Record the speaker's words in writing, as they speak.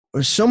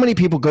so many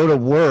people go to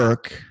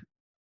work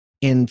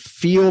and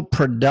feel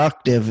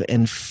productive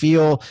and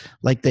feel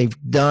like they've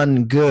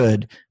done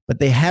good, but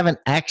they haven't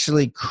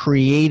actually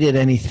created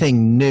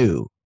anything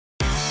new.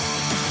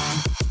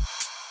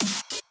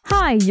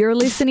 Hi, you're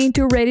listening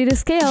to Ready to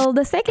Scale,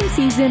 the second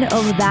season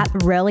of That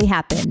Rarely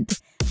Happened.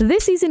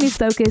 This season is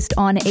focused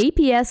on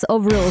APS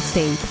of real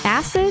estate,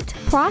 asset,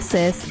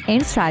 process,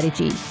 and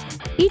strategy.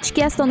 Each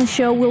guest on the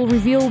show will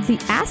reveal the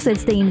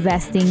assets they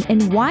invest in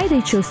and why they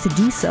chose to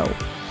do so.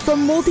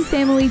 From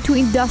multifamily to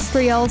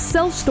industrial,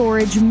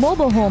 self-storage,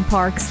 mobile home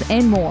parks,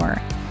 and more.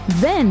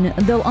 Then,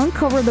 they'll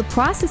uncover the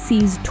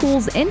processes,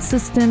 tools, and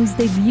systems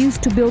they've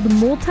used to build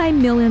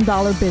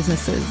multi-million-dollar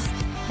businesses.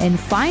 And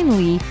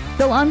finally,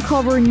 they'll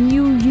uncover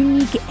new,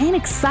 unique, and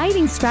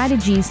exciting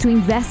strategies to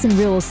invest in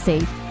real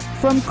estate.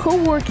 From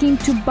co-working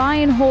to buy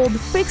and hold,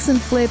 fix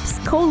and flips,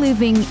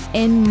 co-living,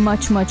 and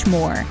much, much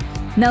more.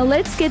 Now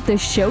let's get the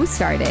show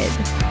started.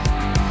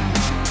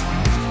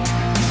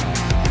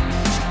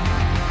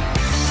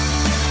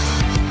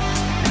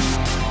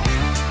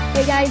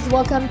 Hey guys,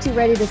 welcome to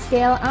Ready to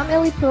Scale. I'm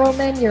Ellie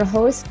Perlman, your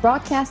host,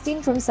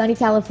 broadcasting from sunny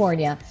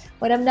California.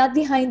 When I'm not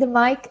behind the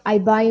mic, I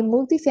buy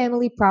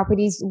multifamily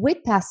properties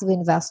with passive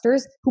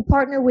investors who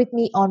partner with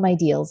me on my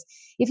deals.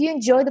 If you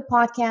enjoy the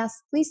podcast,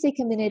 please take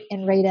a minute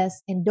and rate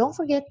us. And don't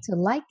forget to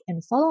like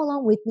and follow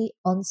along with me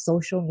on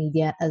social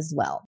media as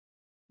well.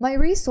 My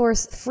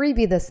resource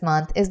freebie this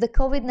month is the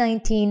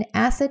COVID-19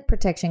 Asset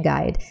Protection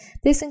Guide.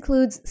 This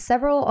includes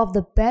several of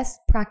the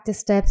best practice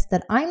steps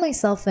that I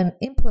myself am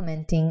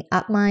implementing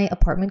at my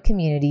apartment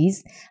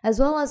communities, as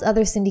well as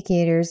other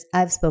syndicators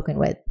I've spoken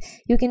with.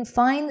 You can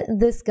find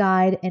this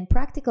guide and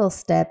practical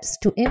steps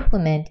to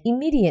implement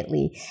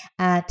immediately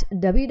at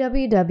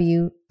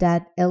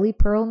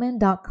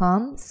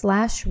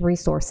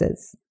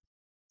www.ellieperlman.com/resources.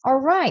 All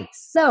right,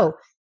 so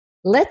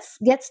let's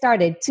get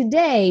started.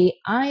 Today,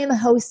 I am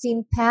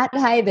hosting Pat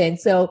Hyben.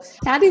 So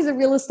Pat is a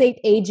real estate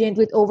agent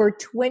with over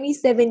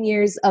 27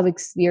 years of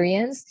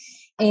experience.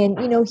 And,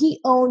 he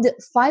owned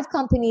 5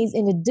 companies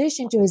in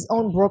addition to his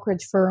own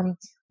brokerage firm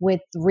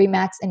with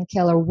RE/MAX and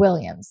Keller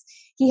Williams.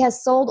 He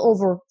has sold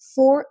over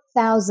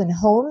 4,000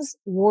 homes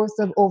worth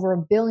of over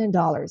 $1 billion.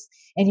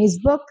 And his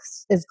book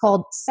is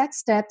called 6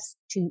 Steps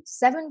to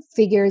 7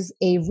 Figures,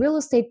 a Real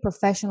Estate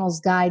Professional's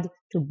Guide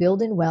to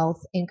Building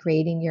Wealth and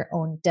Creating Your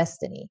Own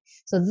Destiny.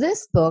 So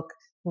this book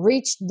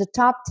reached the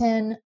top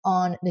 10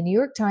 on the New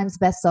York Times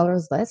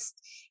bestsellers list.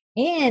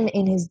 And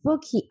in his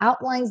book, he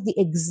outlines the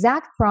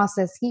exact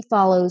process he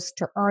follows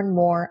to earn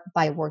more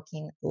by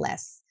working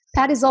less.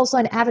 Pat is also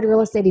an avid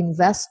real estate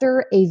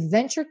investor, a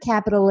venture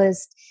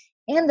capitalist,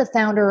 and the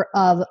founder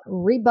of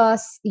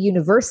Rebus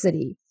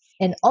University,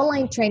 an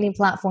online training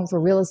platform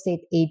for real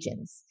estate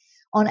agents.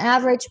 On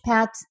average,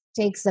 Pat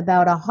takes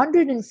about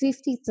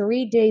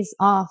 153 days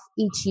off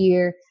each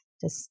year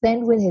to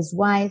spend with his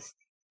wife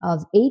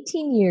of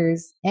 18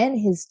 years and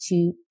his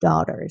 2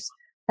 daughters.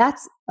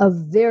 That's a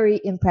very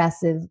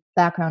impressive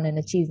background and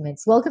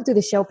achievements. Welcome to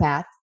the show,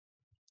 Pat.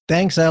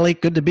 Thanks, Ellie.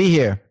 Good to be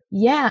here.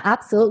 Yeah,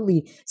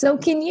 absolutely. So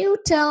can you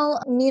tell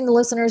me and the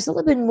listeners a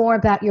little bit more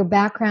about your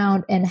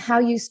background and how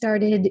you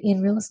started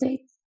in real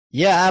estate?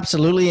 Yeah,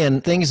 absolutely.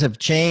 And things have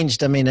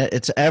changed. I mean,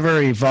 it's ever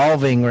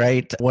evolving,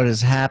 right? What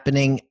is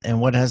happening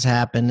and what has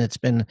happened. It's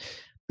been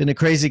a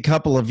crazy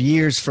couple of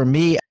years for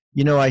me.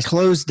 I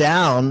closed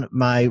down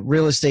my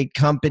real estate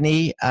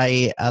company.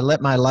 I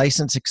let my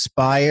license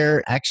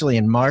expire actually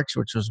in March,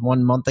 which was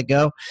 1 month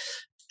ago.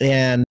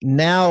 And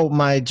now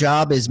my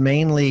job is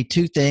mainly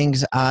 2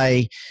 things.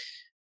 I'm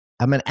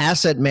an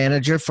asset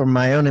manager for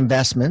my own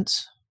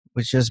investments,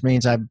 which just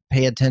means I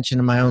pay attention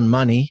to my own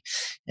money.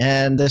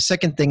 And the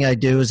second thing I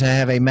do is I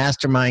have a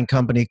mastermind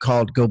company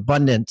called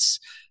GoBundance,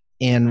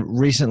 and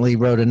recently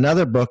wrote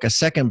another book, a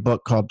second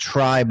book called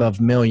Tribe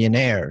of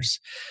Millionaires.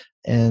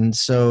 And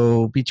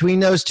so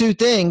between those 2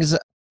 things,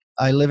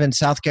 I live in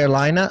South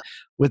Carolina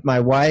with my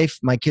wife.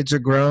 My kids are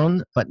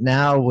grown, but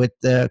now with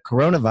the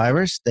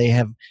coronavirus, they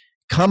have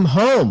come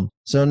home.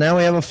 So now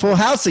we have a full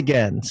house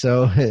again.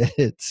 So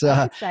it's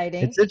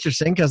exciting. It's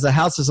interesting because the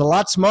house is a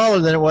lot smaller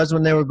than it was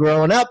when they were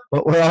growing up,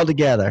 but we're all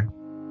together.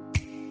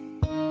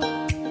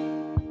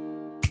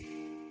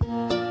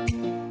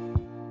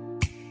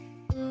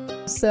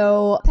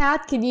 So,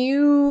 Pat, can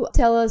you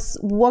tell us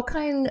what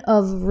type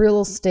of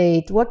real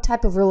estate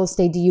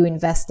do you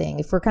invest in?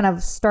 If we're kind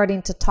of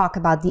starting to talk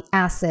about the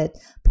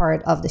asset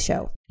part of the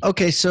show.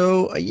 Okay,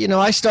 so,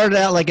 I started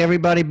out like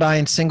everybody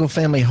buying single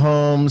family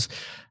homes.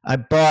 I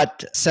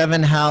bought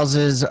 7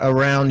 houses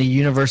around the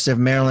University of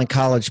Maryland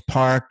College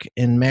Park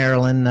in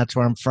Maryland. That's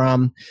where I'm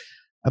from.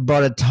 I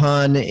bought a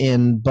ton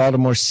in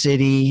Baltimore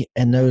City,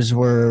 and those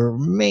were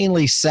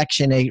mainly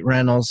Section 8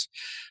 rentals.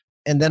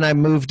 And then I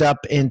moved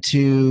up I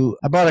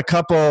bought a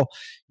couple,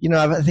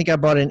 I think I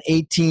bought an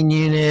 18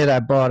 unit.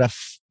 I bought a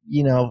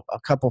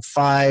couple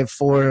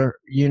 4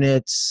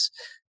 units,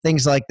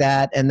 things like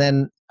that. And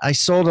then I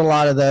sold a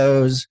lot of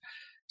those,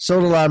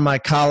 sold a lot of my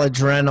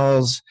college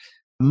rentals,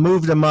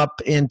 moved them up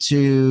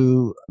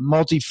into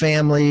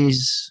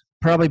multifamilies,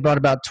 probably bought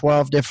about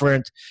 12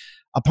 different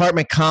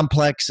apartment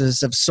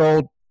complexes. I've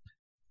sold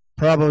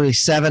probably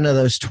 7 of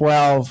those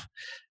 12.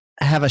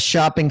 I have a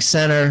shopping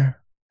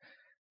center.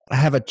 I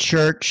have a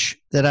church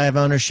that I have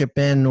ownership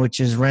in, which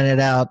is rented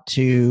out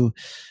to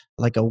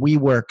like a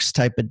WeWorks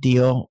type of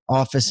deal,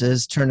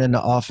 offices turned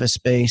into office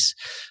space.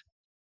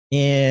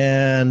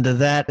 And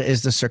that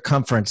is the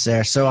circumference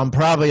there. So I'm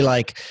probably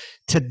like,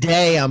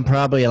 today I'm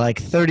probably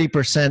like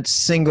 30%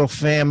 single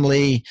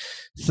family,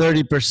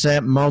 30%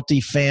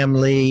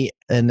 multifamily,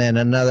 and then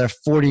another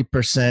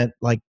 40%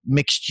 like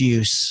mixed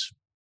use.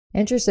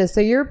 Interesting.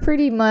 So you're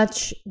pretty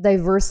much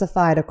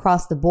diversified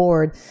across the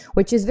board,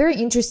 which is very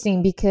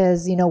interesting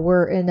because,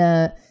 we're in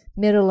a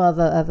middle of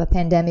a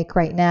pandemic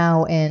right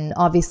now, and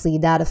obviously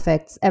that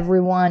affects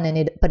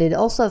everyone, but it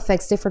also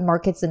affects different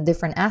markets and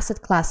different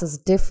asset classes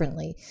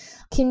differently.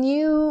 Can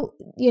you,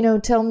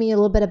 tell me a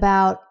little bit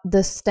about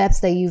the steps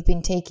that you've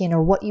been taking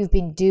or what you've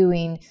been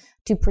doing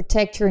to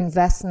protect your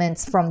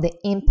investments from the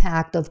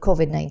impact of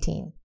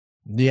COVID-19?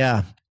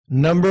 Yeah.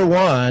 Number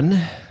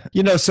one,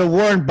 so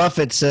Warren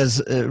Buffett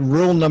says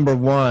rule number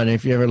one,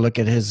 if you ever look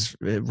at his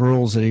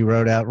rules that he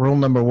wrote out, rule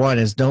number one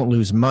is don't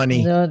lose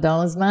money. No,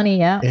 don't lose money,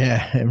 yeah.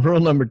 Yeah. And rule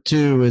number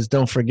two is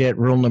don't forget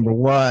rule number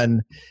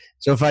one.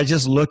 So if I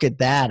just look at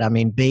that, I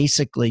mean,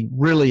 basically,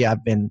 really,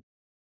 I've been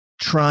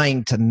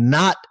trying to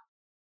not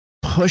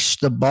push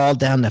the ball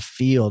down the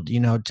field,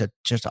 to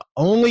just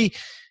only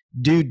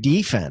do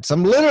defense.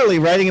 I'm literally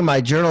writing in my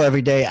journal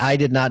every day, I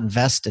did not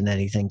invest in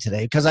anything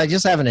today because I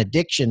just have an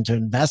addiction to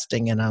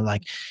investing. And I'm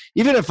like,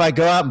 even if I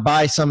go out and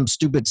buy some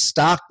stupid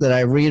stock that I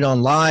read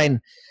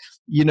online,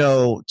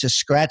 to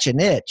scratch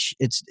an itch,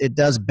 it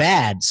does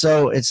bad.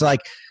 So it's like,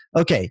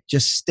 okay,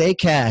 just stay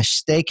cash,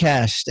 stay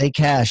cash, stay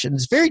cash. And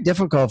it's very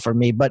difficult for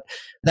me, but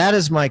that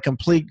is my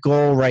complete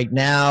goal right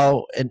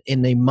now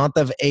in the month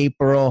of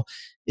April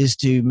is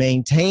to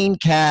maintain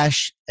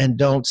cash and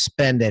don't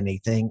spend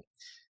anything.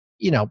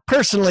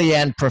 Personally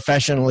and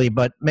professionally,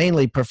 but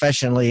mainly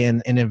professionally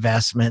in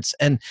investments.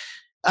 And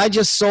I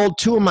just sold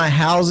 2 of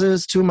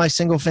my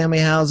single family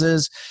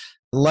houses,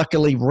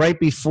 luckily right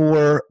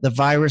before the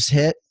virus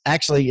hit,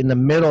 actually in the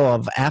middle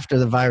of after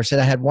the virus hit.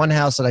 I had one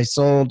house that I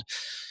sold,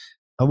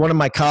 one of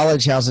my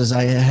college houses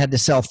I had to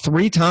sell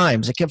 3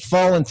 times. It kept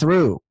falling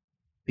through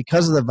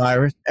because of the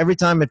virus. Every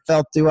time it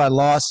fell through, I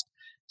lost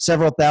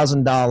several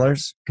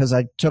 $1,000s because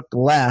I took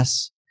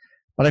less,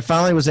 but I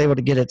finally was able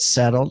to get it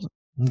settled.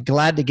 I'm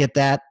glad to get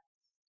that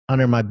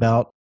under my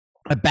belt.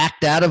 I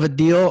backed out of a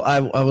deal. I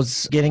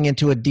was getting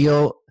into a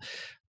deal,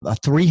 a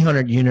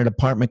 300-unit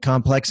apartment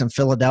complex in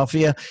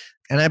Philadelphia,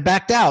 and I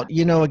backed out.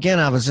 Again,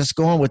 I was just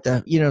going with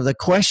the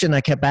question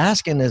I kept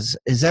asking is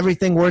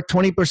everything worth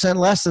 20%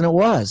 less than it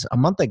was a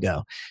month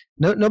ago?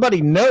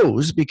 Nobody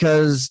knows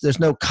because there's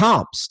no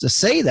comps to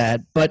say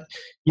that, but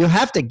you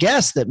have to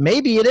guess that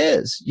maybe it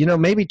is.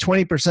 Maybe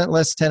 20%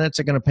 less tenants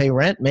are going to pay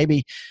rent.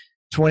 Maybe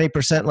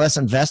 20% less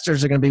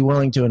investors are going to be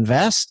willing to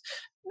invest.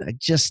 I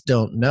just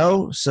don't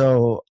know.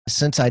 So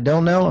since I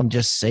don't know, I'm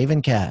just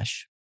saving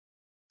cash.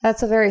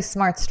 That's a very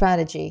smart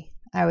strategy,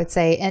 I would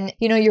say. And,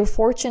 you're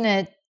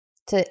fortunate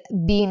to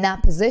be in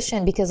that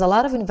position because a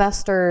lot of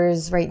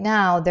investors right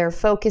now, they're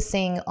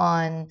focusing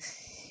on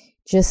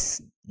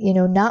just,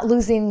 not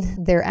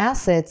losing their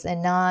assets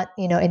and not,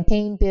 and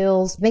paying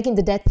bills, making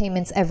the debt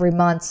payments every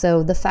month.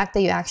 So the fact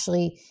that you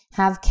actually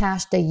have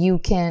cash that you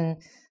can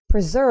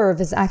preserve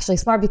is actually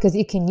smart because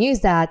you can use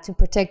that to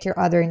protect your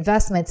other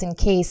investments in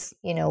case,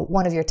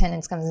 one of your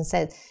tenants comes and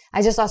says,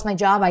 I just lost my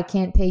job, I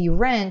can't pay you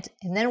rent.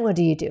 And then what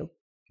do you do?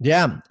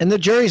 Yeah. And the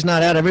jury's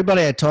not out.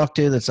 Everybody I talk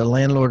to that's a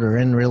landlord or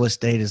in real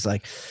estate is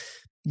like,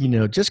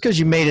 just because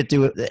you made it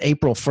through the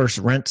April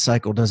 1st rent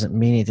cycle doesn't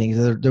mean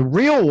anything. The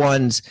real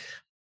ones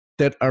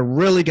that are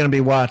really going to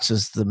be watched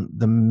is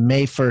the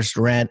May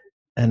 1st rent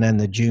and then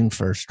the June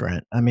 1st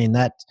rent. I mean,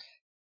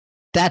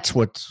 that's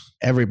what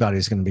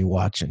everybody's going to be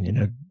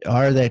watching.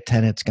 Are their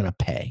tenants going to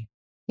pay?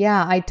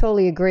 Yeah, I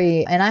totally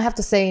agree. And I have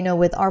to say,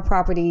 with our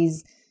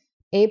properties,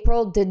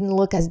 April didn't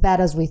look as bad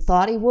as we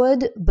thought it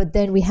would. But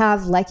then we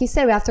have, like you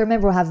said, we have to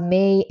remember we have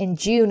May and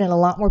June, and a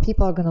lot more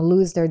people are going to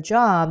lose their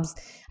jobs.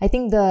 I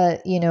think the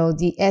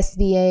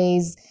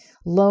SBA's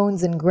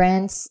loans and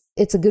grants,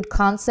 it's a good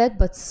concept,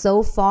 but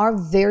so far,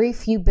 very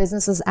few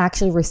businesses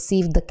actually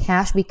received the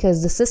cash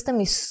because the system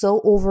is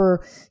so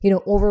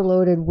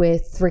overloaded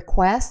with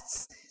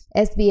requests.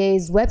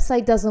 SBA's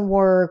website doesn't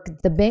work.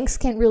 The banks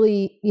can't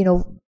really,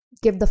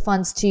 give the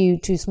funds to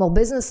small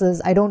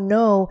businesses. I don't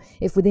know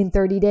if within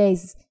 30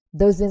 days,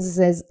 those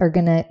businesses are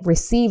going to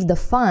receive the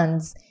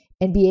funds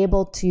and be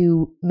able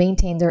to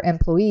maintain their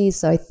employees.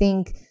 So I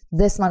think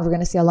this month we're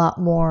going to see a lot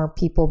more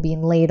people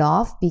being laid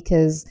off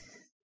because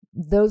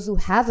those who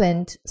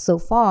haven't so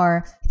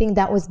far, I think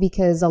that was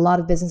because a lot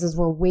of businesses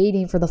were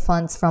waiting for the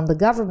funds from the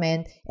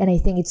government. And I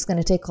think it's going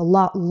to take a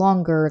lot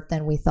longer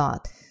than we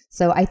thought.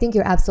 So I think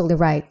you're absolutely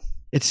right.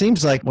 It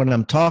seems like when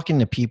I'm talking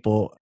to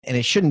people, and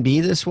it shouldn't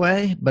be this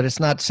way, but it's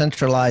not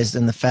centralized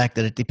in the fact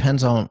that it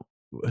depends on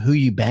who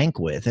you bank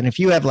with. And if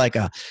you have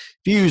if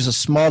you use a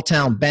small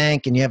town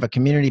bank and you have a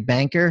community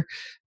banker,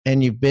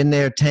 and you've been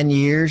there 10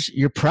 years,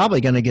 you're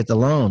probably going to get the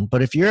loan.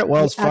 But if you're at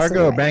Wells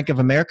Fargo or Bank of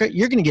America,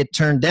 you're going to get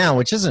turned down,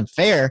 which isn't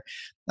fair.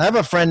 I have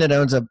a friend that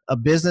owns a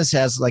business,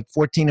 has like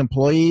 14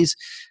 employees,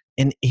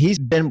 and he's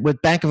been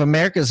with Bank of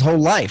America his whole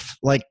life.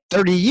 Like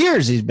 30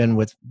 years he's been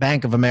with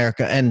Bank of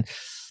America, and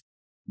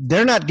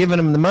they're not giving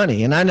him the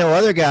money. And I know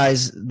other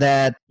guys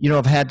that,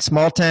 have had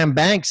small-time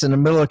banks in the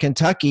middle of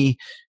Kentucky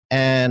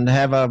and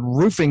have a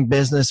roofing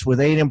business with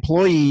 8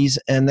 employees,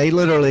 and they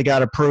literally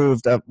got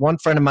approved. One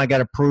friend of mine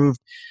got approved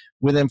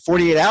within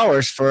 48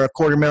 hours for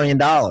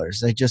 $250,000.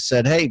 They just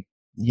said, hey,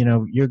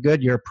 you're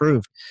good, you're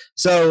approved.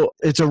 So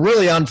it's a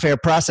really unfair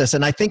process.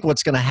 And I think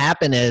what's going to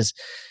happen is,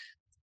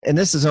 and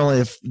this is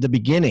only the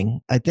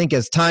beginning, I think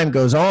as time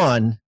goes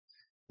on,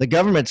 the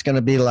government's going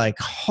to be like,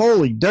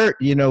 holy dirt,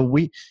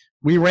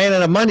 we ran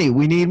out of money.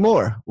 We need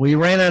more. We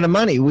ran out of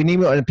money. We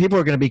need more. And people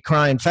are going to be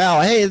crying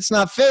foul. Hey, it's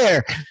not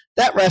fair.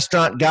 That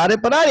restaurant got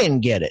it, but I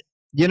didn't get it.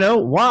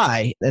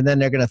 Why? And then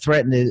they're going to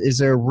threaten it. Is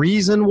there a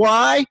reason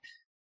why?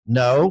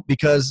 No,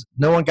 because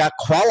no one got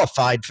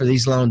qualified for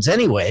these loans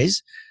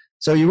anyways.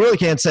 So you really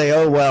can't say,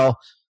 oh, well,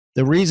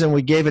 the reason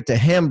we gave it to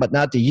him but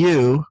not to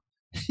you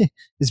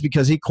is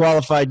because he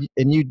qualified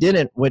and you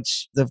didn't,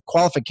 which the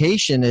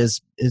qualification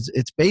is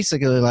it's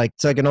basically like,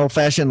 it's like an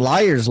old-fashioned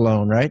liar's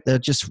loan, right? They're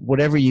just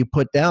whatever you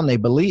put down, they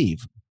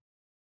believe.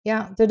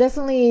 Yeah, there are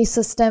definitely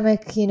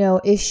systemic,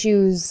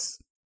 issues.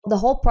 The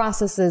whole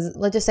process is,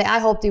 let's just say, I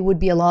hoped it would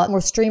be a lot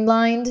more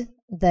streamlined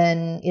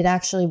than it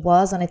actually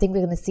was. And I think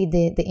we're going to see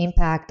the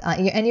impact.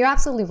 And you're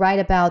absolutely right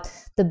about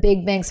the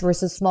big banks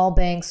versus small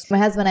banks. My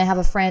husband, I have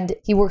a friend,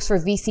 he works for a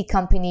VC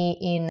company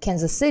in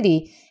Kansas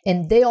City,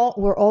 and they all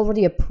were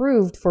already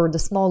approved for the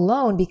small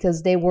loan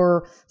because they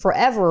were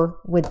forever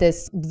with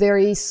this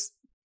very,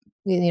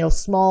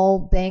 small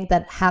bank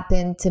that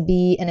happened to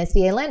be an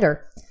SBA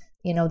lender.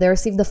 They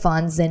received the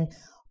funds, and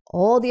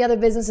all the other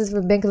businesses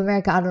for Bank of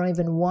America, I don't know,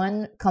 even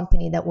one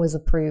company that was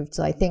approved.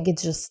 So I think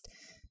it's just,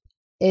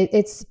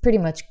 it's pretty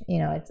much,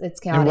 it's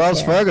chaotic. And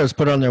Wells Fargo's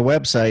put on their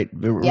website,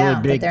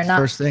 really big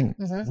first thing.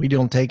 Mm-hmm. We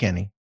don't take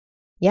any.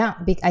 Yeah,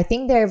 I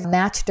think they've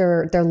matched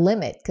their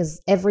limit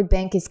because every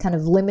bank is kind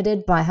of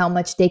limited by how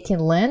much they can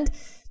lend.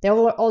 They've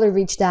already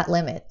reached that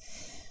limit.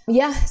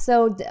 Yeah,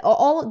 so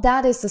all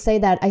that is to say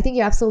that I think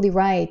you're absolutely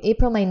right.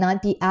 April may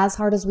not be as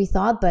hard as we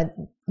thought, but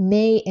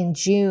May and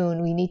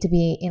June, we need to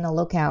be on the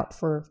lookout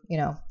for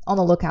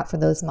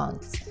those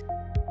months.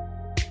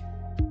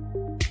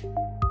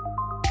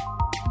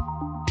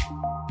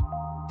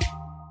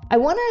 I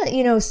want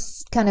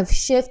to, kind of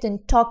shift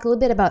and talk a little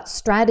bit about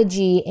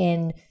strategy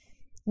and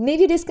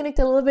maybe disconnect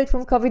a little bit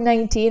from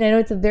COVID-19. I know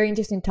it's a very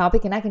interesting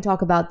topic and I can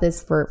talk about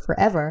this for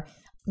forever,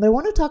 but I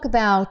want to talk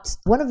about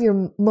one of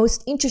your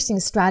most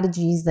interesting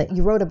strategies that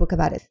you wrote a book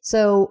about it.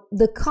 So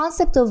the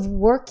concept of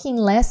working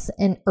less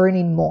and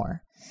earning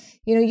more.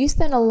 You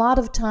spend a lot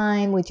of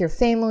time with your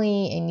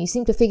family and you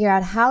seem to figure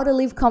out how to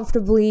live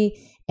comfortably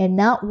and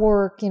not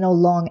work,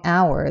 long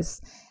hours.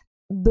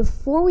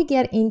 Before we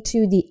get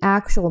into the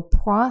actual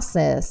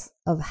process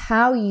of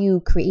how you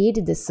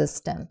created this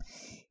system,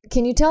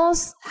 can you tell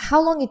us how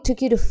long it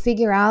took you to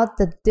figure out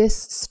that this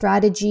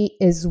strategy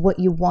is what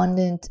you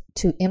wanted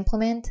to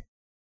implement?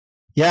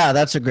 Yeah,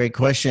 that's a great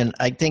question.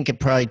 I think it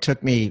probably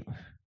took me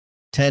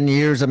 10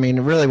 years. I mean,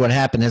 really what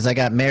happened is I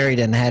got married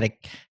and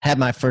had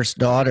my first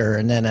daughter.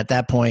 And then at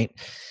that point,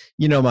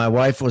 my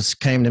wife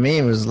came to me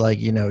and was like,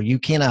 you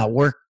cannot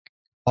work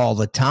all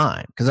the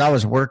time, because I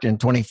was working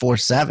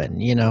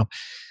 24/7.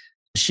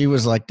 She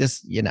was like,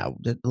 this,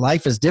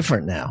 life is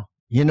different now.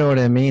 You know what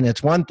I mean?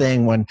 It's one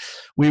thing when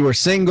we were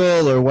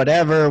single or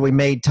whatever, we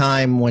made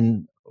time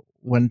when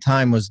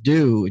time was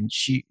due, and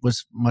she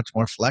was much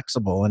more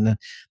flexible. And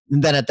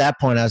then at that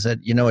point I said,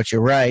 what, you're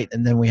right.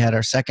 And then we had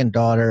our second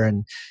daughter,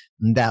 and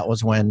that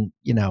was when,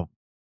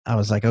 I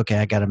was like, okay,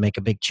 I got to make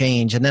a big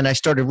change. And then I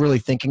started really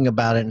thinking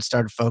about it and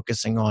started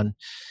focusing on,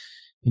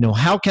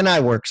 how can I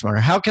work smarter?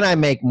 How can I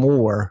make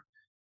more?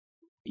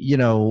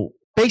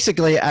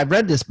 Basically, I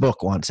read this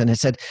book once and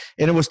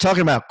it was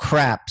talking about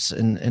craps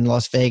in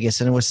Las Vegas.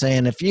 And it was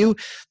saying, if you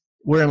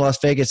were in Las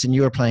Vegas and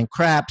you were playing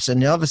craps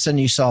and all of a sudden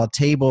you saw a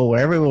table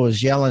where everyone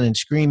was yelling and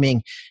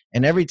screaming,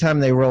 and every time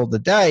they rolled the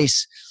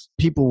dice,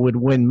 people would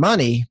win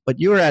money, but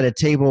you were at a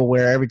table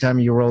where every time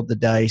you rolled the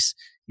dice,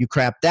 you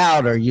crapped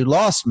out or you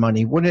lost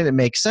money. Wouldn't it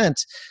make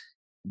sense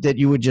that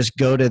you would just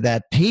go to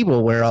that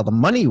table where all the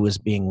money was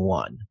being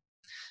won?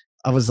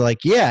 I was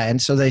like, yeah. And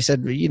so they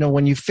said,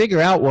 when you figure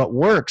out what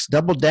works,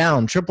 double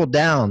down, triple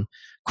down,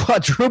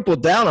 quadruple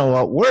down on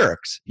what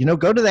works.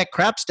 Go to that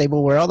craps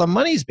table where all the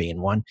money's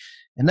being won.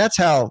 And that's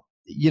how,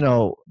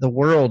 the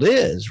world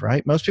is,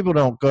 right? Most people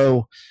don't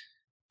go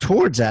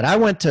towards that. I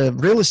went to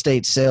real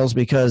estate sales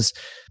because,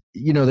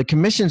 the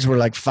commissions were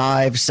like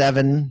 $5,000,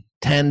 $7,000,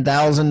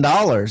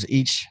 $10,000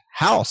 each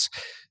house,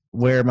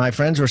 where my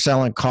friends were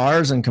selling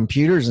cars and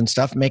computers and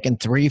stuff, making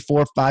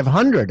 $300, $400,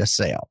 $500 a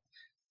sale.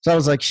 So I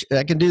was like,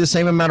 I can do the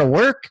same amount of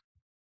work,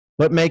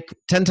 but make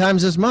 10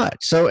 times as much.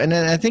 So, and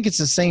then I think it's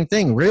the same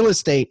thing. Real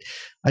estate,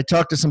 I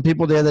talked to some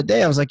people the other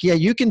day. I was like, yeah,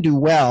 you can do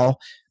well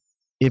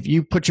if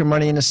you put your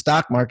money in the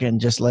stock market and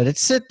just let it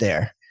sit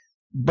there.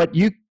 But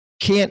you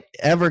can't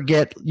ever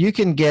you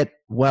can get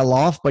well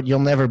off, but you'll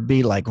never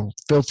be like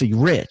filthy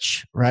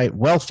rich, right?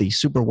 Wealthy,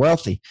 super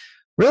wealthy.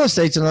 Real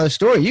estate's another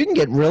story. You can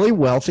get really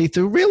wealthy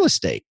through real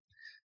estate.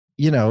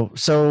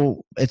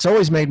 So it's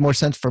always made more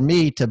sense for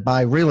me to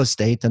buy real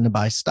estate than to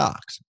buy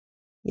stocks.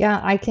 Yeah,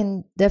 I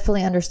can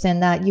definitely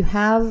understand that. You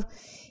have,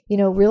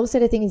 real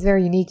estate, I think, is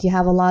very unique. You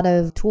have a lot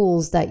of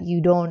tools that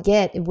you don't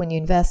get when you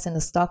invest in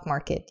the stock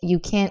market. You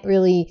can't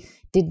really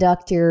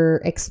deduct your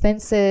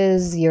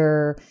expenses,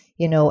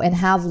 and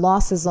have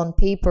losses on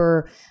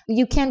paper.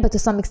 You can, but to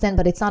some extent,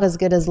 but it's not as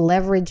good as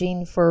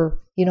leveraging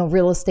for,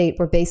 real estate,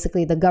 where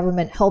basically the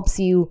government helps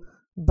you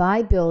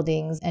buy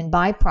buildings and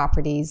buy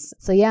properties.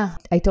 So yeah,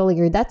 I totally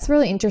agree. That's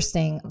really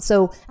interesting.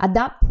 So at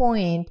that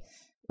point,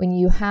 when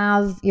you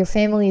have your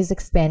family is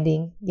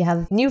expanding, you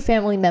have new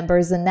family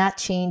members, and that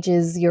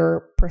changes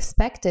your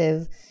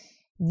perspective,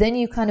 then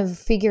you kind of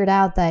figured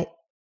out that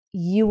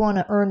you want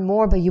to earn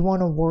more, but you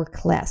want to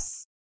work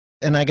less.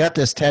 And I got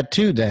this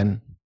tattoo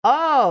then.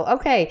 Oh,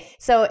 okay.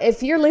 So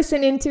if you're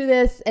listening to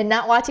this and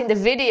not watching the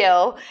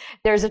video,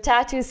 there's a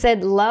tattoo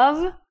said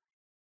love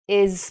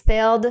is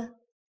spelled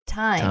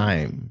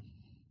time.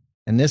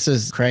 And this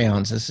is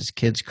crayons. This is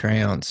kids'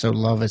 crayons. So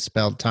love is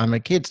spelled time.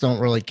 And kids don't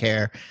really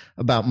care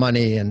about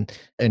money, and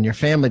your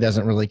family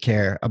doesn't really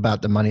care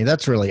about the money.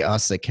 That's really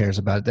us that cares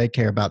about it. They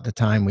care about the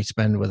time we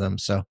spend with them.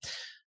 So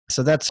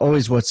that's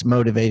always what's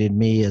motivated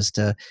me, is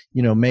to,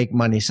 make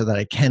money so that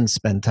I can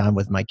spend time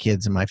with my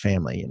kids and my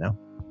family,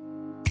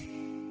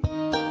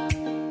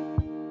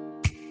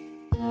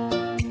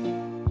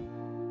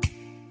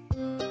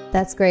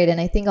 That's great. And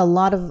I think a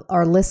lot of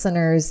our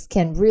listeners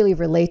can really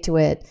relate to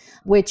it,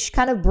 which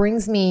kind of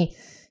brings me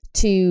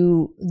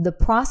to the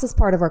process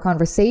part of our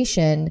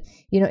conversation.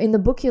 In the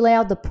book, you lay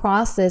out the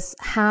process,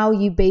 how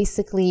you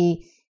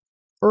basically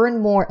earn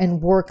more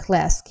and work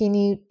less. Can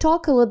you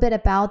talk a little bit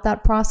about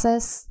that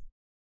process?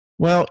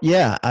 Well,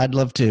 yeah, I'd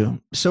love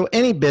to. So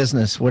any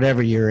business,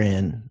 whatever you're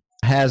in,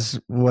 has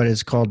what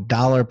is called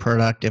dollar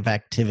productive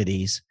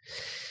activities.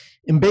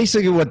 And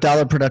basically what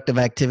dollar productive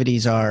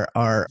activities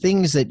are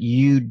things that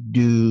you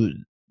do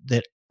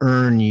that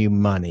earn you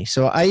money.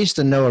 So I used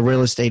to know a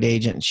real estate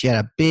agent, and she had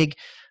a big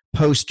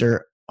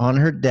poster on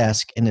her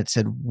desk, and it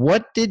said,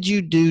 "What did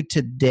you do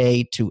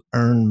today to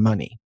earn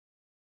money?"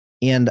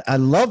 And I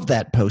love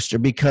that poster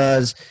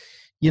because,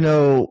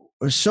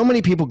 so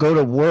many people go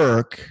to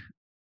work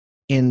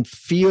and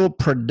feel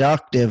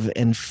productive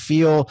and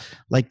feel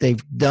like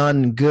they've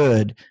done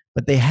good,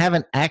 but they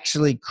haven't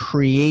actually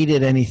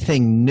created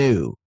anything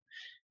new.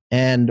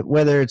 And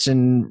whether it's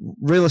in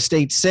real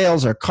estate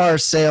sales or car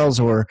sales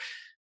or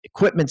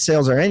equipment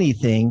sales or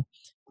anything,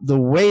 the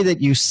way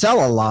that you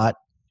sell a lot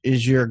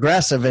is you're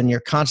aggressive and you're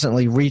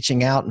constantly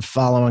reaching out and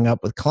following up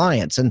with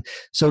clients. And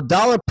so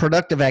dollar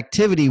productive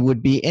activity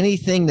would be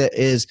anything that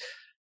is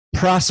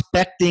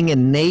prospecting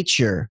in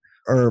nature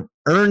or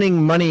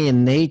earning money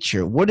in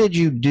nature. What did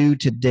you do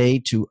today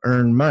to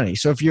earn money?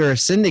 So if you're a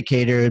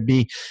syndicator, it'd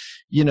be,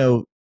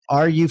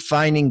 are you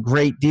finding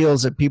great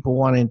deals that people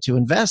wanted to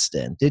invest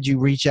in? Did you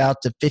reach out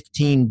to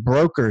 15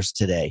 brokers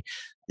today?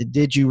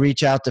 Did you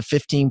reach out to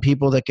 15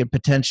 people that could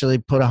potentially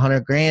put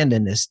 $100,000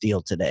 in this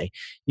deal today?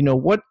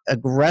 What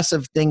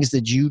aggressive things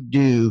did you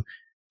do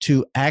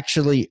to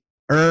actually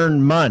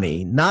earn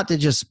money? Not to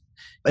just,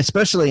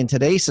 especially in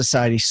today's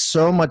society,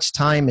 so much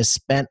time is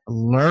spent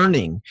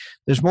learning.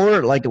 There's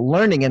more like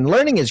learning, and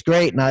learning is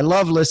great. And I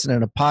love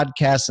listening to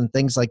podcasts and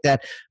things like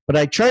that. But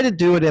I try to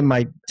do it in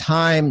my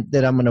time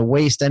that I'm going to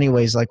waste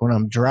anyways, like when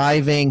I'm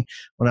driving,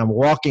 when I'm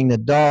walking the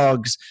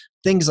dogs,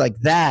 things like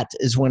that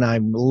is when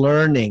I'm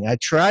learning. I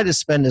try to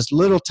spend as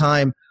little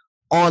time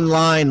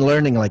online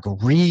learning, like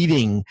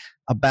reading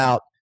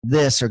about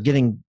this or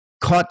getting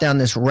caught down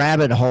this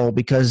rabbit hole,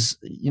 because,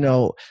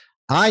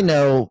 I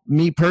know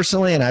me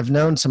personally, and I've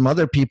known some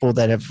other people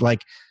that have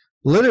like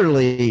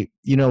literally,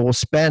 will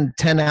spend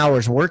 10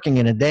 hours working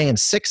in a day, and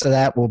 6 of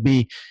that will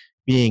be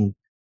being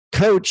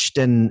coached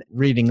and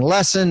reading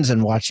lessons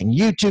and watching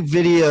YouTube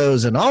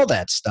videos and all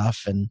that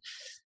stuff. And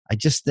I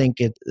just think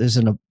there's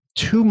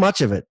too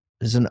much of it.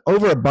 There's an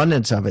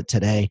overabundance of it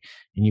today,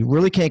 and you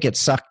really can't get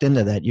sucked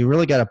into that. You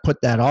really got to put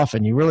that off,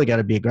 and you really got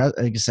to be aggressive.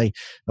 You say,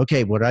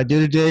 okay, what did I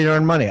do today to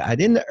earn money? I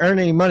didn't earn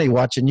any money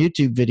watching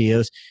YouTube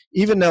videos,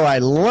 even though I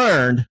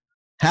learned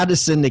how to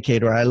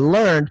syndicate, or I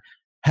learned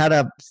how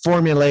to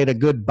formulate a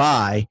good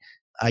buy.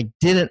 I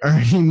didn't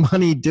earn any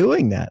money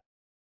doing that.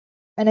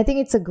 And I think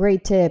it's a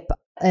great tip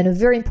and a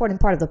very important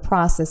part of the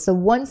process. So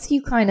once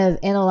you kind of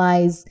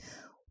analyze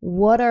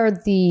what are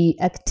the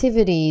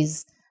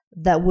activities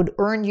that would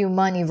earn you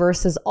money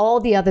versus all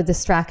the other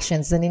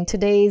distractions. And in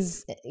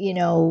today's,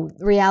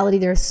 reality,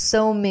 there's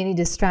so many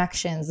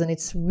distractions, and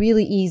it's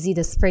really easy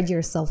to spread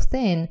yourself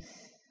thin.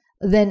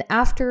 Then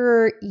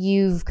after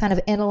you've kind of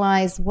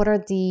analyzed what are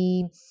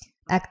the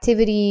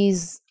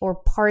activities or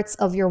parts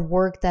of your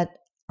work that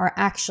are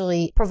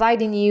actually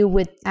providing you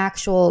with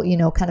actual,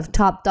 kind of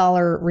top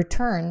dollar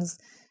returns,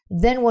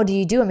 then what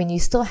do? I mean, you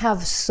still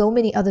have so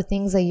many other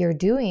things that you're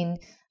doing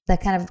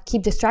that kind of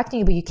keep distracting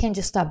you, but you can't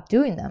just stop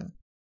doing them.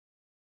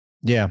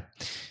 Yeah.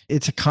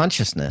 It's a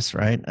consciousness,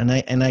 right?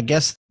 And I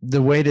guess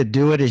the way to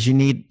do it is you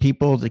need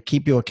people to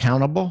keep you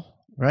accountable,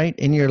 right?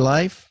 In your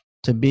life,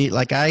 to be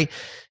like I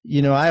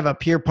have a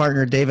peer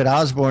partner, David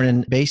Osborne,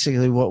 and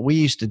basically what we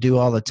used to do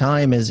all the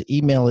time is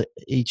email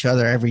each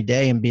other every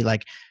day and be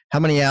like, how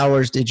many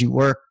hours did you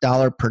work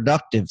dollar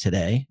productive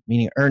today?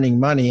 Meaning earning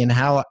money. And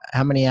how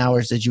many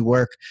hours did you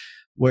work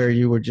where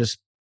you were just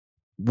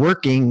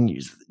working,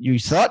 you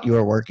thought you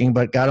were working,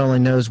 but God only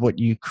knows what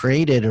you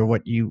created or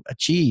what you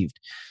achieved.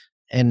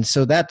 And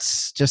so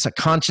that's just a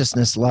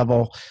consciousness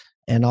level,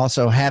 and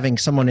also having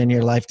someone in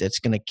your life that's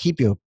going to keep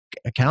you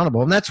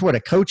accountable. And that's what a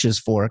coach is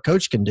for. A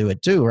coach can do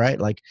it too, right?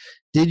 Like,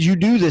 did you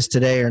do this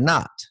today or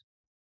not?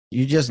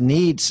 You just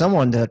need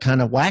someone to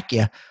kind of whack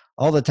you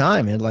all the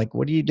time. And like,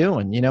 what are you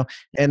doing?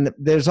 And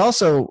there's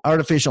also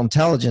artificial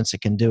intelligence that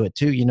can do it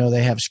too.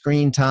 They have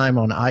screen time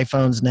on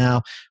iPhones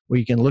now where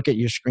you can look at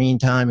your screen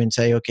time and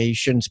say, okay, you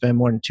shouldn't spend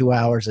more than 2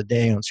 hours a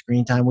day on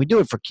screen time. We do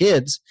it for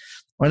kids.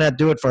 Why not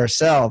do it for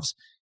ourselves?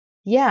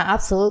 Yeah,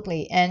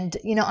 absolutely. And,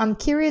 I'm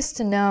curious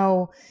to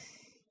know,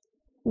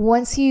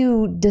 once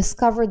you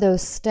discover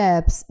those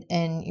steps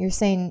and you're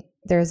saying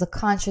there's a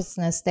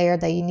consciousness there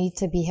that you need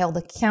to be held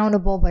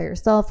accountable by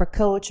yourself, a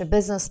coach, a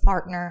business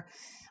partner,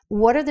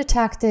 what are the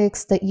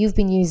tactics that you've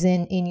been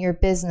using in your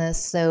business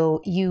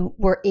so you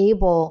were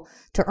able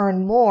to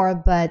earn more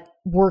but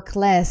work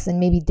less and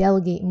maybe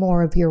delegate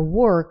more of your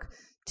work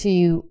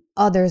to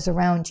others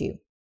around you?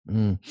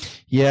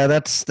 Yeah,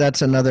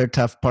 that's another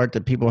tough part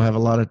that people have a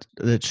lot of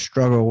that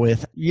struggle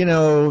with.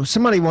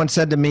 Somebody once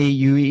said to me,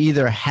 you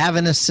either have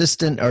an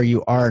assistant or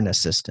you are an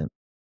assistant.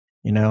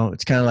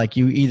 It's kind of like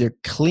you either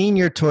clean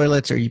your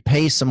toilets or you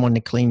pay someone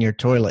to clean your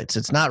toilets.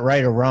 It's not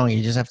right or wrong.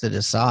 You just have to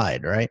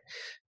decide, right?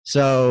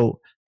 So,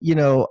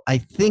 I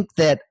think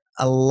that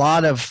a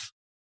lot of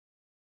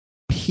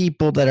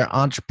people that are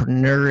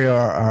entrepreneurial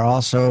are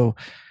also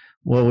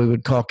what we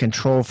would call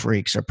control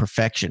freaks or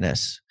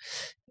perfectionists.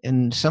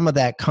 And some of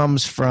that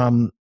comes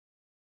from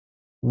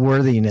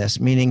worthiness,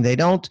 meaning they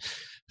don't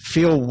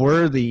feel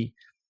worthy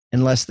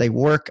unless they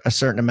work a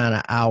certain amount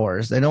of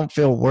hours. They don't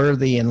feel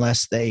worthy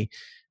unless they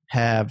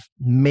have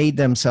made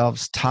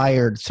themselves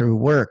tired through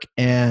work.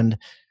 And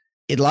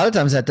a lot of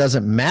times that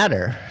doesn't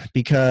matter,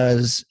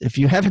 because if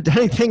you haven't done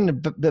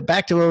anything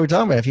back to what we're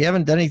talking about, if you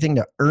haven't done anything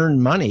to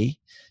earn money,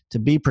 to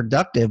be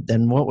productive,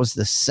 then what was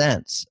the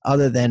sense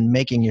other than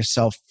making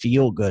yourself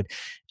feel good?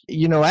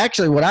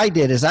 Actually what I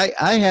did is I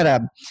had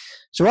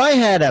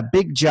a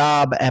big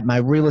job at my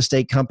real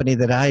estate company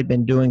that I had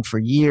been doing for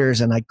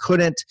years, and I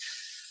couldn't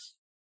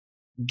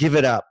give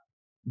it up.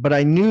 But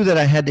I knew that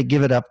I had to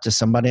give it up to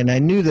somebody, and I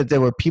knew that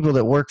there were people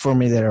that work for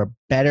me that are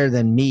better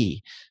than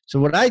me. So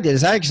what I did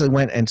is I actually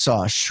went and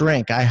saw a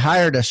shrink. I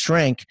hired a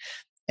shrink,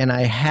 and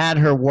I had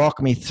her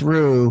walk me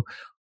through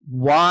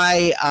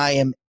why I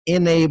am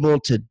unable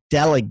to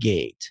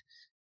delegate.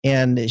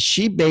 And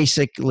she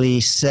basically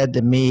said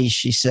to me,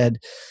 she said,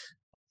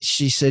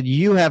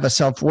 you have a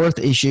self-worth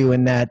issue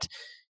in that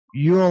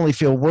you only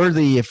feel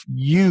worthy if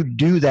you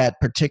do that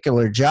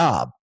particular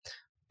job.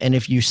 And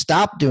if you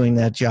stop doing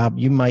that job,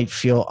 you might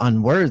feel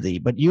unworthy.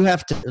 But you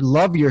have to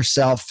love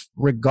yourself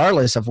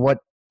regardless of what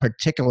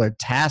particular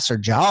tasks or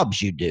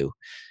jobs you do.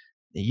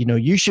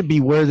 You should be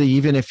worthy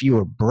even if you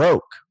were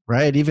broke,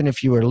 right? Even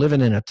if you were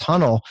living in a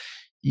tunnel,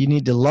 you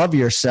need to love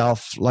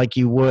yourself like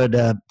you would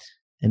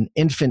an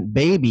infant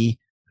baby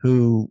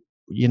who,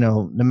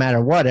 no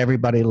matter what,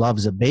 everybody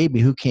loves a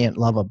baby. Who can't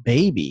love a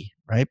baby,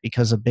 right?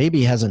 Because a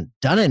baby hasn't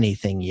done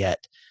anything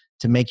yet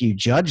to make you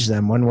judge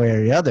them one way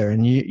or the other.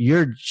 And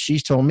she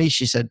told me,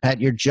 she said, Pat,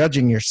 you're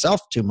judging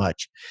yourself too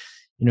much.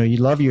 You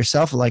love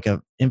yourself like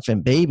an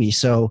infant baby.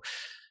 So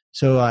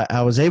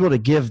I was able to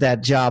give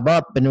that job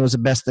up, and it was the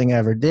best thing I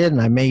ever did.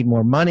 And I made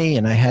more money,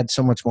 and I had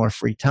so much more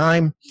free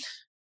time.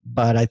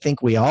 But I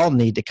think we all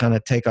need to kind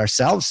of take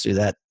ourselves through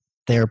that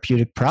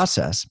therapeutic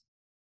process.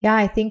 Yeah,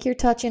 I think you're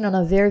touching on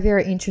a very,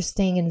 very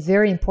interesting and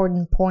very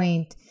important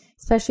point,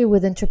 especially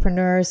with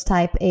entrepreneurs,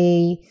 type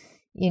A,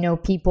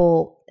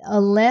 people,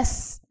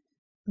 unless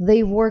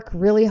they work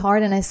really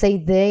hard. And I say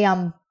they,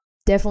 I'm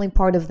definitely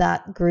part of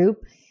that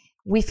group.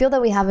 We feel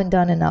that we haven't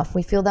done enough.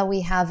 We feel that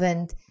we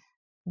haven't,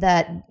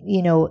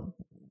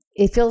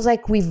 it feels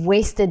like we've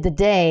wasted the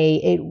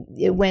day.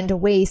 It went to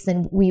waste,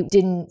 and we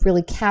didn't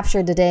really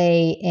capture the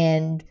day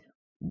and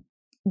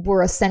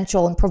were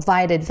essential and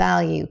provided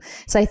value.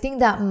 So I think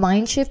that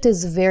mind shift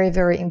is very,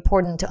 very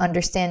important to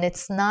understand.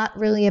 It's not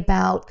really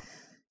about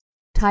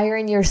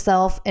tiring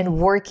yourself and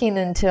working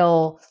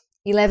until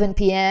 11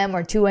 p.m.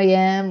 or 2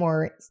 a.m.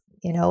 or,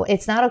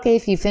 it's not okay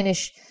if you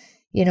finish,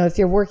 if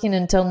you're working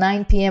until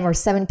 9 p.m. or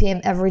 7 p.m.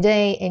 every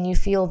day and you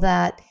feel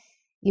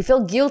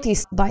guilty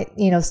by,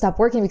 stop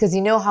working because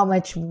you know how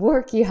much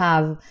work you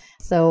have.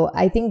 So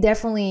I think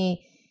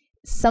definitely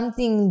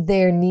something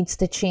there needs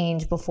to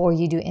change before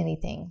you do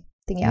anything.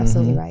 I think you're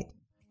absolutely right.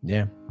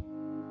 Yeah.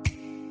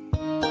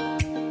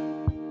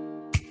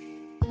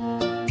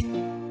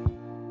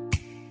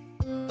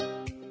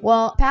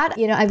 Well, Pat,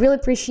 I really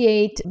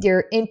appreciate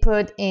your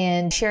input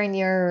and sharing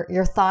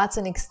your thoughts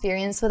and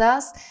experience with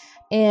us.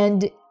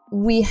 And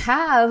we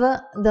have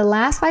the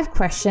last 5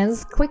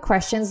 questions, quick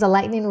questions, the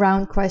lightning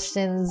round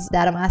questions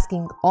that I'm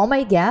asking all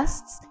my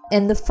guests.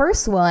 And the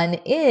first one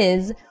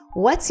is,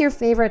 what's your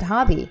favorite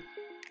hobby?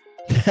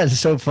 It's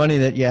so funny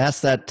that you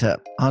asked that to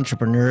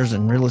entrepreneurs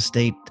and real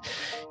estate,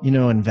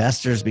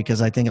 investors,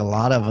 because I think a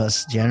lot of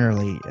us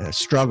generally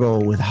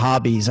struggle with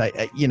hobbies.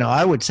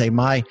 I would say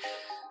my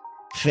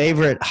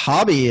favorite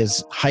hobby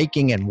is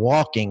hiking and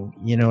walking.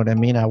 You know what I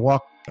mean? I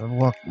walk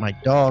my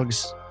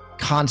dogs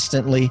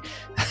constantly.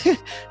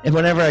 And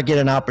whenever I get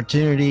an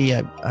opportunity,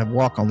 I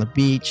walk on the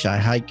beach, I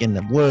hike in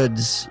the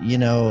woods,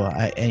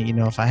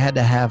 if I had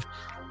to have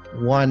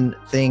one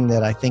thing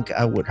that I think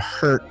I would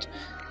hurt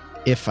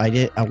if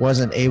I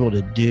wasn't able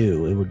to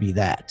do, it would be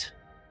that.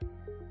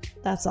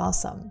 That's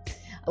awesome.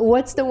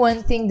 What's the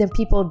one thing that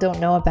people don't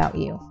know about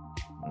you?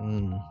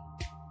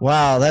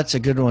 Wow, that's a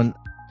good one.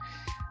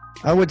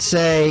 I would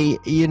say,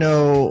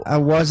 I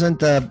wasn't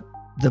the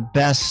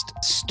best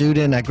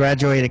student. I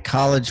graduated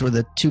college with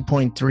a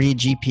 2.3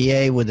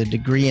 GPA with a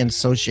degree in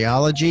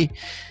sociology.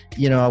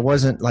 I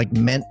wasn't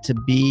meant to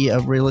be a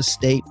real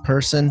estate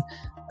person.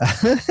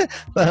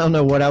 I don't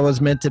know what I was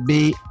meant to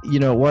be.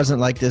 It wasn't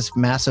like this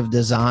massive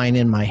design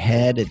in my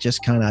head. I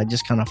just kind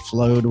of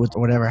flowed with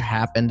whatever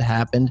happened.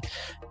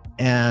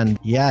 And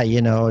yeah,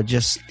 I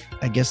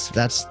guess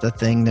that's the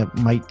thing that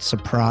might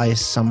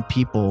surprise some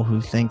people who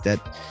think that,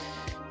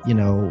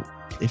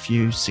 if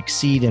you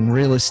succeed in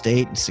real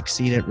estate and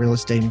succeed at real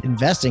estate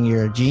investing,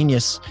 you're a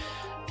genius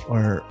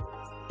or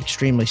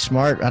extremely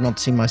smart. I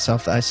see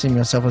myself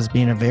as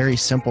being a very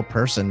simple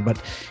person.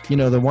 But,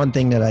 the one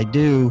thing that I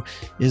do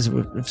is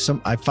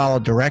I follow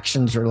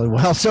directions really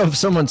well. So if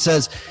someone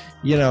says,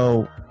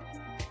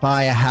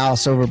 buy a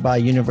house over by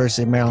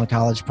University of Maryland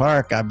College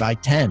Park, I buy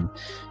 10,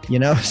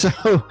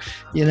 so,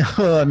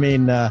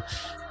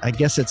 I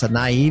guess it's a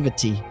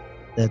naivety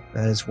that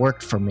has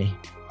worked for me.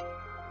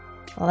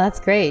 Well, that's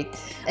great.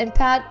 And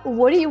Pat,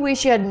 what do you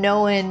wish you had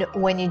known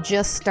when you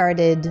just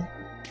started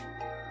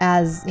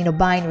as,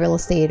 buying real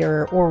estate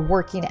or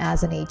working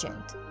as an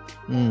agent?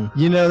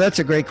 That's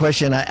a great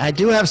question. I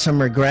do have some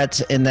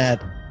regrets in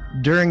that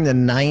during the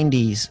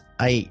 90s,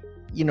 I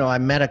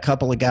met a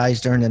couple of guys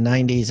during the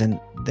 90s and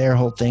their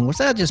whole thing was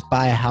I'll just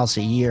buy a house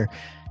a year.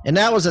 And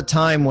that was a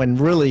time when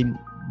really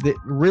the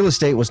real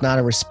estate was not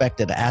a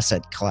respected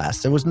asset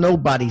class. There was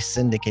nobody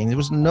syndicating. There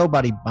was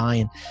nobody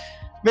buying.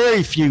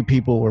 Very few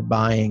people were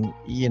buying,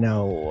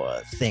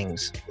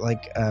 things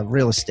like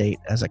real estate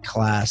as a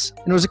class.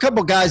 And there was a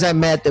couple guys I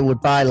met that would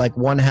buy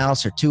one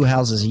house or 2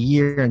 houses a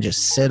year and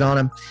just sit on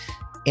them.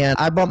 And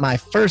I bought my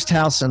first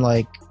house in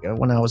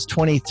when I was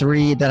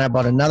 23. Then I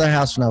bought another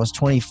house when I was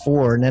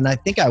 24. And then I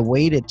think I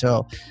waited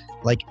till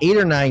 8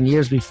 or 9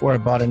 years before I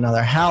bought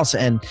another house.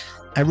 And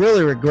I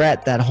really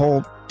regret that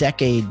whole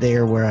decade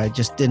there where I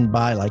just didn't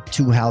buy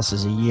 2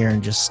 houses a year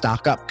and just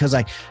stock up, because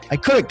I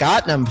could have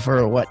gotten them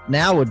for what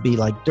now would be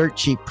dirt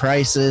cheap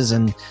prices,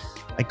 and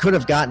I could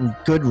have gotten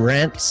good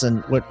rents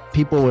and what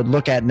people would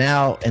look at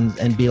now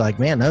and be like,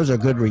 man, those are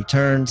good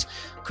returns.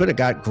 Could have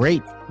got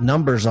great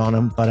numbers on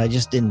them, but I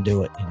just didn't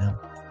do it.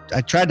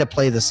 I tried to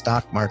play the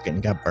stock market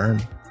and got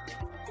burned.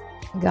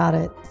 Got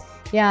it.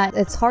 Yeah,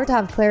 it's hard to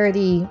have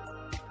clarity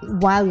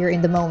while you're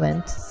in the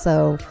moment.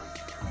 So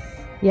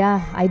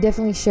yeah, I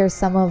definitely share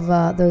some of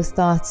those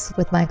thoughts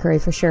with my career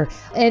for sure.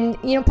 And,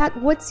 Pat,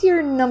 what's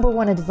your number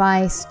one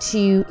advice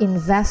to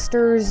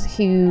investors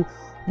who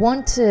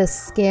want to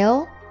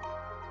scale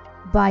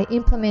by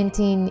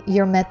implementing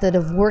your method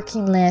of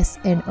working less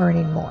and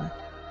earning more?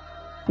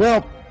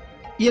 Well,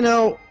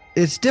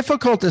 it's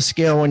difficult to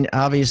scale when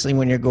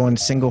you're going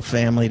single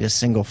family to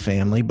single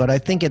family, but I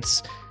think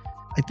it's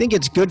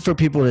good for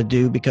people to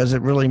do because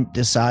it really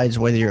decides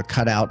whether you're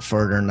cut out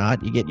for it or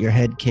not. You get your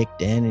head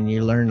kicked in and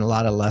you learn a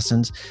lot of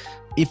lessons.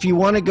 If you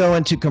want to go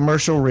into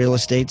commercial real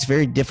estate, it's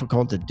very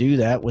difficult to do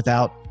that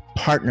without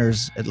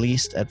partners, at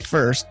least at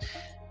first.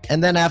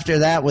 And then after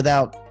that,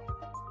 without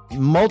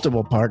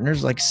multiple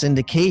partners like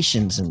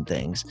syndications and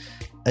things.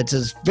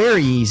 It's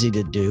very easy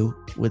to do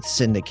with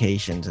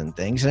syndications and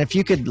things. And if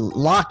you could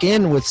lock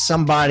in with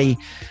somebody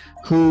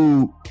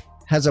who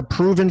has a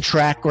proven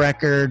track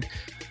record,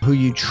 who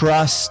you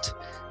trust,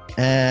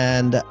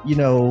 and,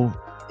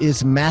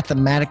 is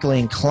mathematically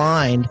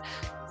inclined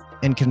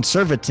and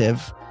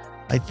conservative,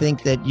 I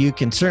think that you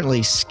can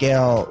certainly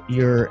scale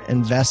your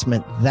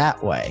investment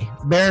that way.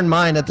 Bear in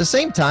mind, at the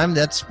same time,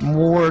 that's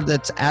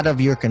out of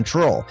your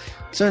control.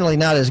 Certainly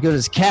not as good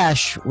as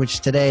cash,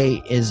 which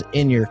today is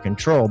in your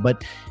control.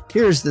 But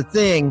here's the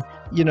thing,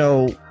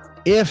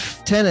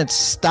 if tenants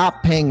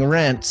stop paying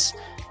rents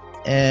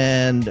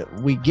and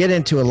we get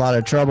into a lot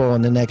of trouble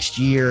in the next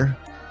year,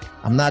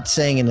 I'm not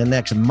saying in the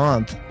next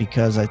month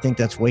because I think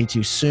that's way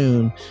too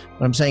soon,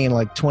 but I'm saying in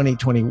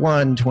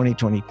 2021,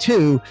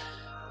 2022,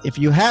 if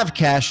you have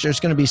cash, there's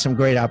going to be some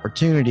great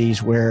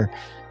opportunities where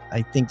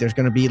I think there's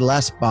going to be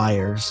less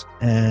buyers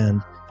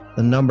and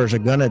the numbers are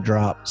going to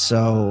drop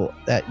so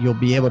that you'll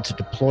be able to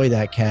deploy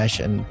that cash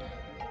and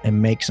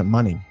and make some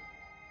money.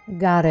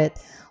 Got it.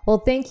 Well,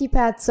 thank you,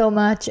 Pat, so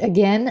much.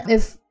 Again,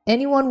 if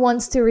anyone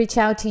wants to reach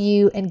out to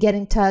you and get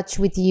in touch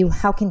with you,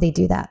 how can they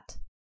do that?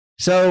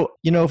 So,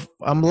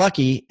 I'm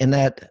lucky in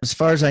that, as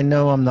far as I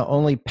know, I'm the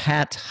only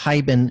Pat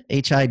Hiban,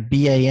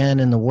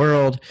 Hiban, in the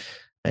world,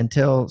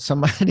 until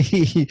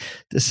somebody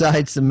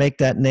decides to make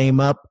that name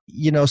up.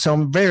 So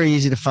I'm very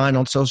easy to find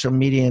on social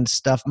media and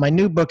stuff. My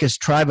new book is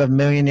Tribe of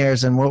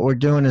Millionaires, and what we're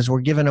doing is we're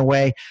giving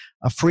away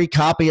a free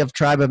copy of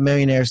Tribe of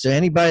Millionaires to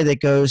anybody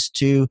that goes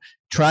to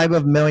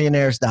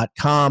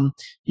tribeofmillionaires.com.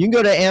 You can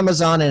go to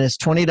Amazon, and it's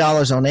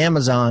 $20 on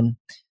Amazon.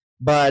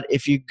 But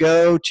if you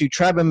go to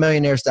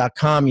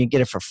tribeofmillionaires.com, you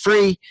get it for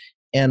free.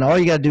 And all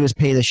you got to do is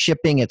pay the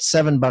shipping. It's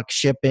 $7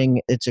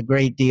 shipping. It's a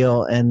great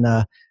deal. And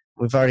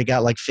we've already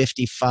got like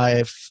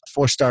 55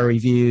 4-star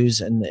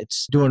reviews, and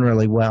it's doing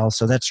really well.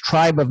 So that's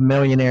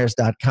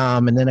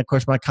tribeofmillionaires.com. And then, of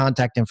course, my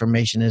contact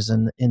information is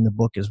in the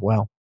book as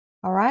well.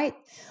 All right.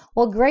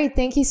 Well, great.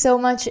 Thank you so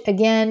much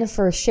again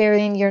for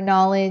sharing your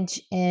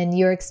knowledge and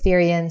your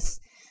experience.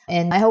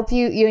 And I hope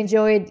you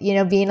enjoyed,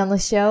 being on the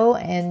show,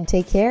 and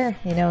take care.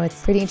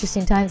 It's pretty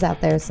interesting times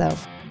out there. So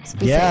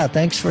yeah,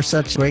 thanks for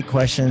such great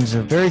questions.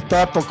 Very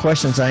thoughtful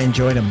questions. I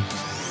enjoyed them.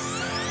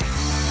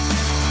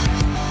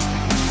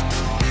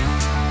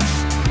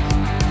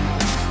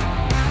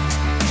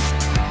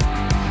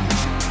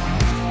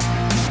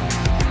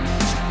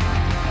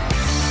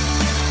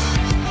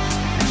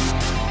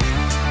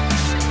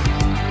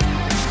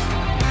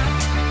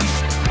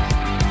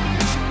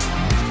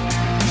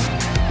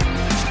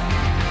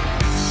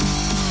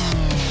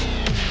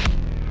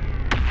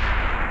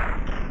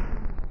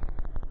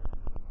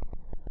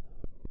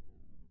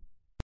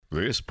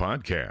 This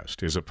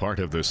podcast is a part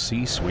of the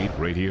C-Suite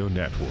Radio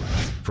Network.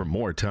 For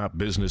more top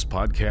business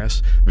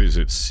podcasts,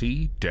 visit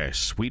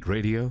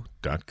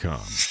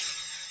c-suiteradio.com.